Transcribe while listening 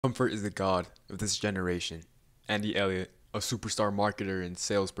Comfort is the god of this generation. Andy Elliott, a superstar marketer and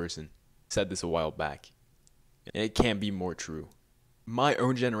salesperson, said this a while back. And it can't be more true. My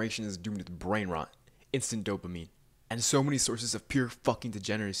own generation is doomed to brain rot, instant dopamine, and so many sources of pure fucking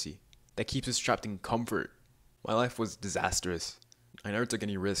degeneracy that keeps us trapped in comfort. My life was disastrous. I never took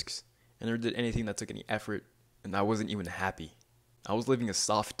any risks. I never did anything that took any effort, and I wasn't even happy. I was living a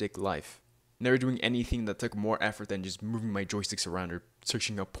soft dick life. Never doing anything that took more effort than just moving my joysticks around or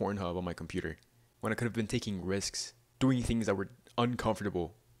searching up Pornhub on my computer. When I could have been taking risks, doing things that were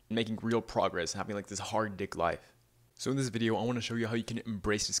uncomfortable, and making real progress, having like this hard dick life. So in this video, I want to show you how you can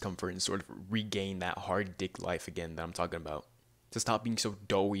embrace discomfort and sort of regain that hard dick life again that I'm talking about. To stop being so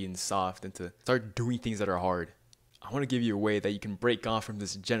doughy and soft and to start doing things that are hard. I want to give you a way that you can break off from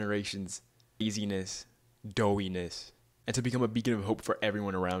this generation's laziness, doughiness, and to become a beacon of hope for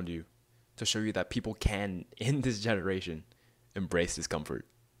everyone around you. To show you that people can, in this generation, embrace discomfort.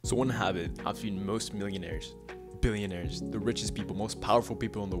 So one habit I've seen most millionaires, billionaires, the richest people, most powerful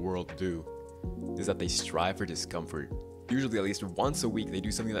people in the world do is that they strive for discomfort. Usually at least once a week they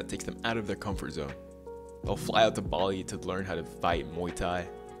do something that takes them out of their comfort zone. They'll fly out to Bali to learn how to fight Muay Thai.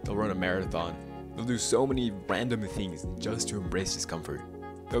 They'll run a marathon. They'll do so many random things just to embrace discomfort.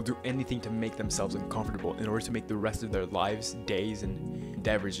 They'll do anything to make themselves uncomfortable in order to make the rest of their lives, days, and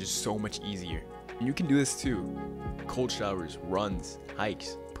endeavors just so much easier. And you can do this too. Cold showers, runs,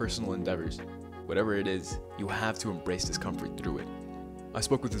 hikes, personal endeavors. Whatever it is, you have to embrace discomfort through it. I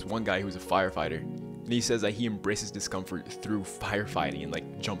spoke with this one guy who was a firefighter, and he says that he embraces discomfort through firefighting and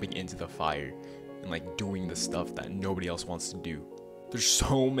like jumping into the fire and like doing the stuff that nobody else wants to do. There's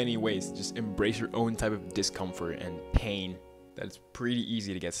so many ways to just embrace your own type of discomfort and pain that it's pretty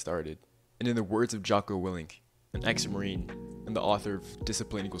easy to get started. And in the words of Jocko Willink, an ex-Marine and the author of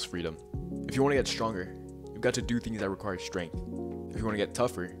Discipline Equals Freedom, if you want to get stronger, you've got to do things that require strength. If you want to get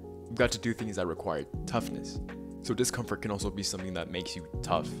tougher, you've got to do things that require toughness. So discomfort can also be something that makes you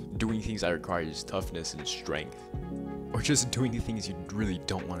tough, doing things that require just toughness and strength, or just doing things you really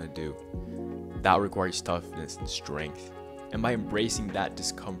don't want to do. That requires toughness and strength. And by embracing that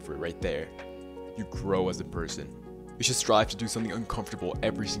discomfort right there, you grow as a person. You should strive to do something uncomfortable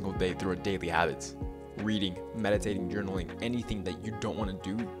every single day through our daily habits. Reading, meditating, journaling, anything that you don't want to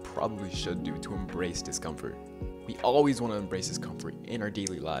do, you probably should do to embrace discomfort. We always want to embrace discomfort in our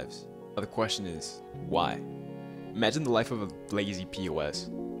daily lives. But the question is, why? Imagine the life of a lazy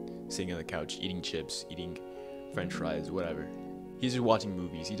POS, sitting on the couch, eating chips, eating french fries, whatever. He's just watching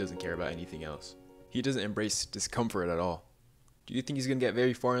movies, he doesn't care about anything else. He doesn't embrace discomfort at all. Do you think he's gonna get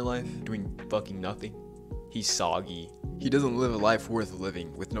very far in life, doing fucking nothing? He's soggy. He doesn't live a life worth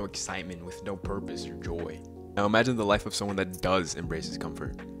living, with no excitement, with no purpose or joy. Now imagine the life of someone that does embrace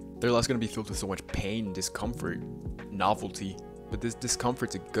discomfort. Their life's gonna be filled with so much pain, discomfort, novelty. But this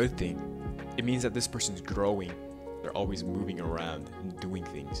discomfort's a good thing. It means that this person's growing. They're always moving around and doing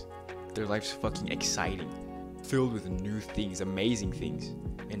things. Their life's fucking exciting, filled with new things, amazing things,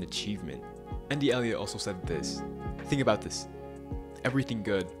 and achievement. Andy Elliott also said this. Think about this. Everything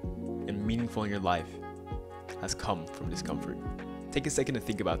good and meaningful in your life has come from discomfort. Take a second to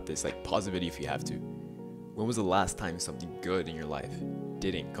think about this, like pause the video if you have to. When was the last time something good in your life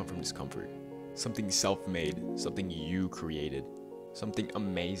didn't come from discomfort? Something self-made, something you created, something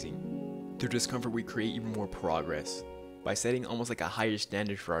amazing. Through discomfort we create even more progress by setting almost like a higher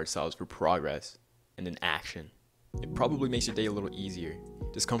standard for ourselves for progress and an action. It probably makes your day a little easier.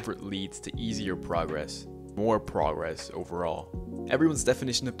 Discomfort leads to easier progress, more progress overall. Everyone's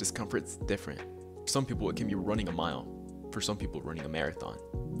definition of discomfort is different. For some people it can be running a mile. For some people running a marathon.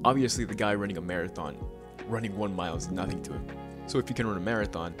 Obviously the guy running a marathon, running 1 mile is nothing to him. So if he can run a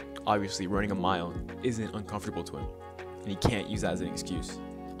marathon, obviously running a mile isn't uncomfortable to him. And he can't use that as an excuse.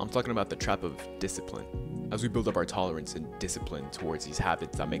 I'm talking about the trap of discipline. As we build up our tolerance and discipline towards these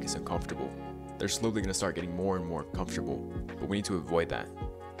habits that make us uncomfortable, they're slowly going to start getting more and more comfortable. But we need to avoid that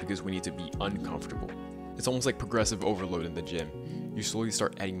because we need to be uncomfortable. It's almost like progressive overload in the gym. You slowly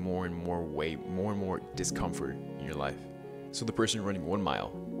start adding more and more weight, more and more discomfort in your life. So the person running 1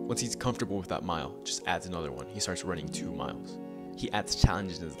 mile, once he's comfortable with that mile, just adds another one. He starts running 2 miles. He adds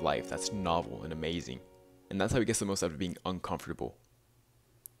challenges in his life that's novel and amazing. And that's how he gets the most out of being uncomfortable.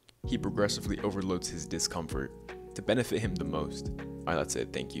 He progressively overloads his discomfort to benefit him the most. Alright, that's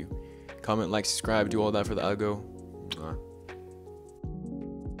it. Thank you. Comment, like, subscribe, do all that for the algo.